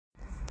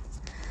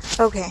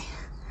Okay,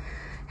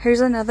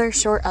 here's another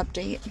short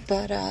update,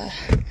 but,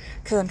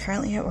 because I'm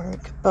currently at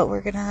work, but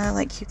we're gonna,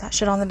 keep that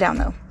shit on the down,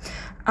 though.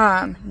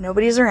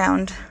 Nobody's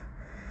around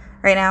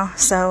right now,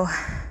 so,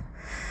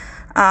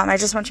 I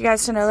just want you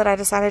guys to know that I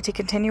decided to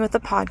continue with the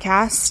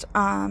podcast.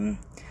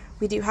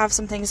 We do have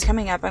some things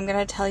coming up. I'm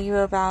gonna tell you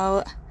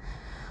about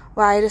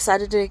why I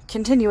decided to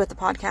continue with the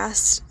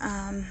podcast.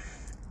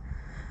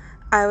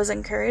 I was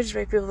encouraged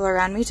by people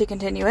around me to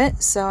continue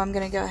it, so I'm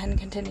gonna go ahead and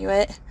continue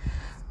it.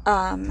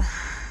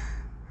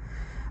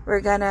 We're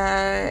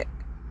gonna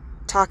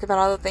talk about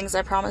all the things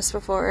I promised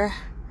before.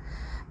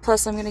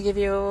 Plus, I'm gonna give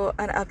you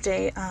an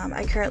update.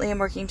 I currently am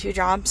working 2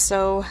 jobs,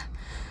 so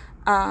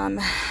 3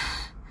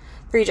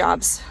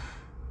 jobs,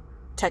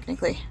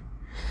 technically.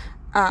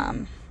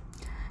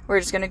 We're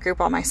just gonna group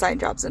all my side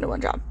jobs into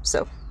one job,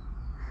 so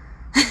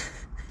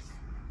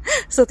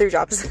 3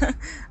 jobs.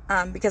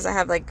 Because I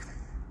have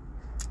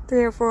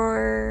 3 or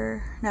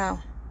 4,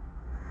 no.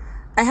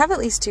 I have at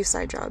least 2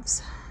 side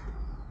jobs.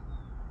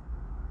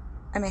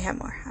 I may have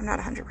more. I'm not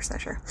 100%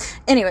 sure.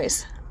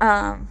 Anyways,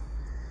 I'll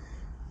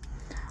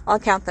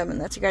count them and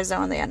let you guys know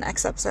on the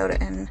next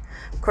episode. And,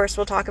 of course,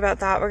 we'll talk about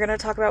that. We're going to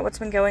talk about what's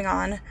been going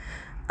on.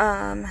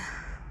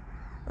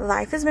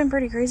 Life has been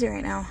pretty crazy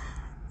right now.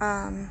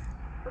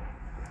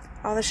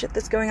 All the shit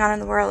that's going on in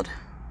the world.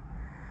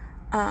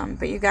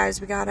 But you guys,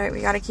 we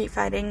gotta keep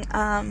fighting.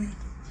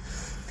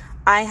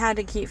 I had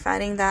to keep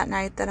fighting that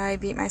night that I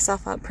beat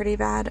myself up pretty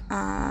bad.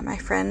 My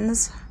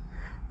friends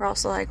were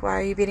also like, why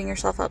are you beating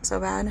yourself up so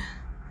bad?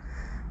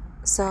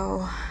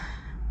 So,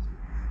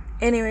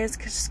 anyways,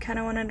 just kind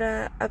of wanted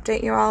to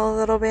update you all a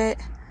little bit.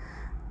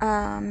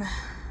 I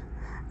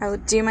will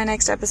do my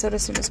next episode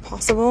as soon as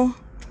possible.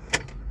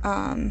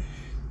 I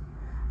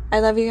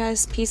love you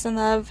guys. Peace and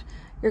love.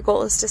 Your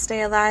goal is to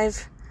stay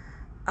alive.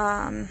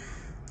 When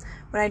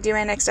I do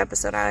my next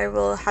episode, I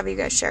will have you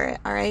guys share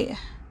it, alright?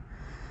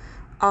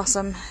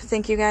 Awesome.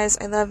 Thank you guys.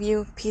 I love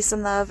you. Peace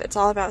and love. It's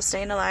all about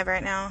staying alive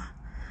right now.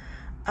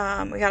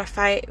 We gotta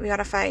fight. We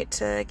gotta fight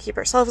to keep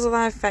ourselves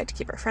alive, fight to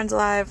keep our friends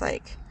alive.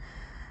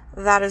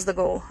 That is the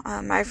goal.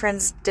 My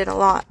friends did a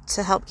lot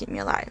to help keep me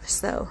alive,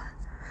 so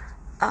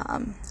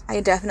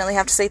I definitely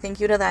have to say thank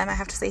you to them. I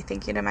have to say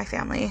thank you to my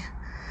family.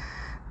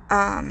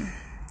 I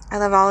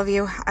love all of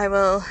you. I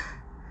will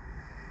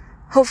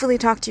hopefully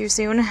talk to you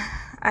soon.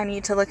 I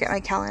need to look at my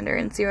calendar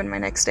and see when my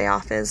next day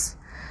off is.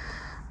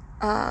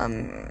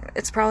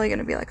 It's probably going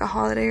to be a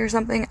holiday or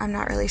something. I'm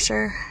not really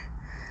sure.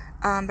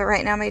 But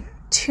right now my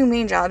 2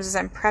 main jobs is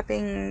I'm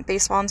prepping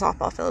baseball and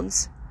softball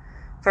fields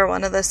for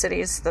one of the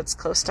cities that's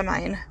close to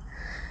mine.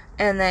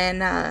 And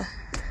then,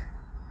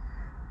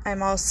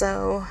 I'm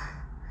also,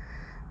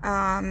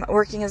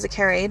 working as a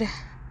care aide.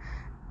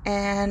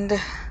 And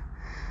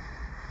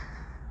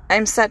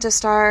I'm set to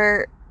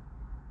start,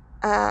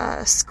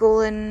 school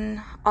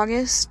in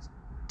August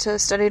to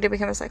study to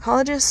become a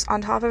psychologist.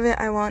 On top of it,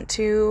 I want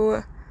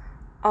to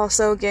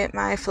also get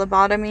my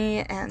phlebotomy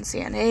and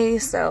CNA,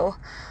 so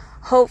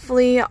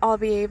hopefully I'll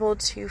be able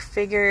to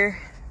figure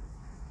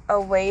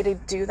a way to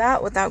do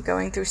that without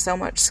going through so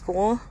much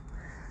school.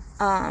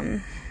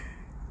 But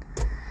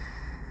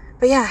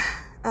yeah,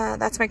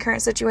 that's my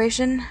current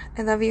situation.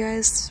 I love you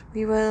guys.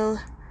 We will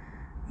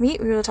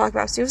meet. We will talk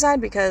about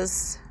suicide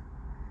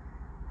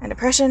and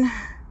depression,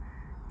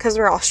 because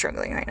we're all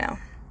struggling right now.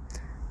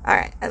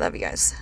 Alright, I love you guys.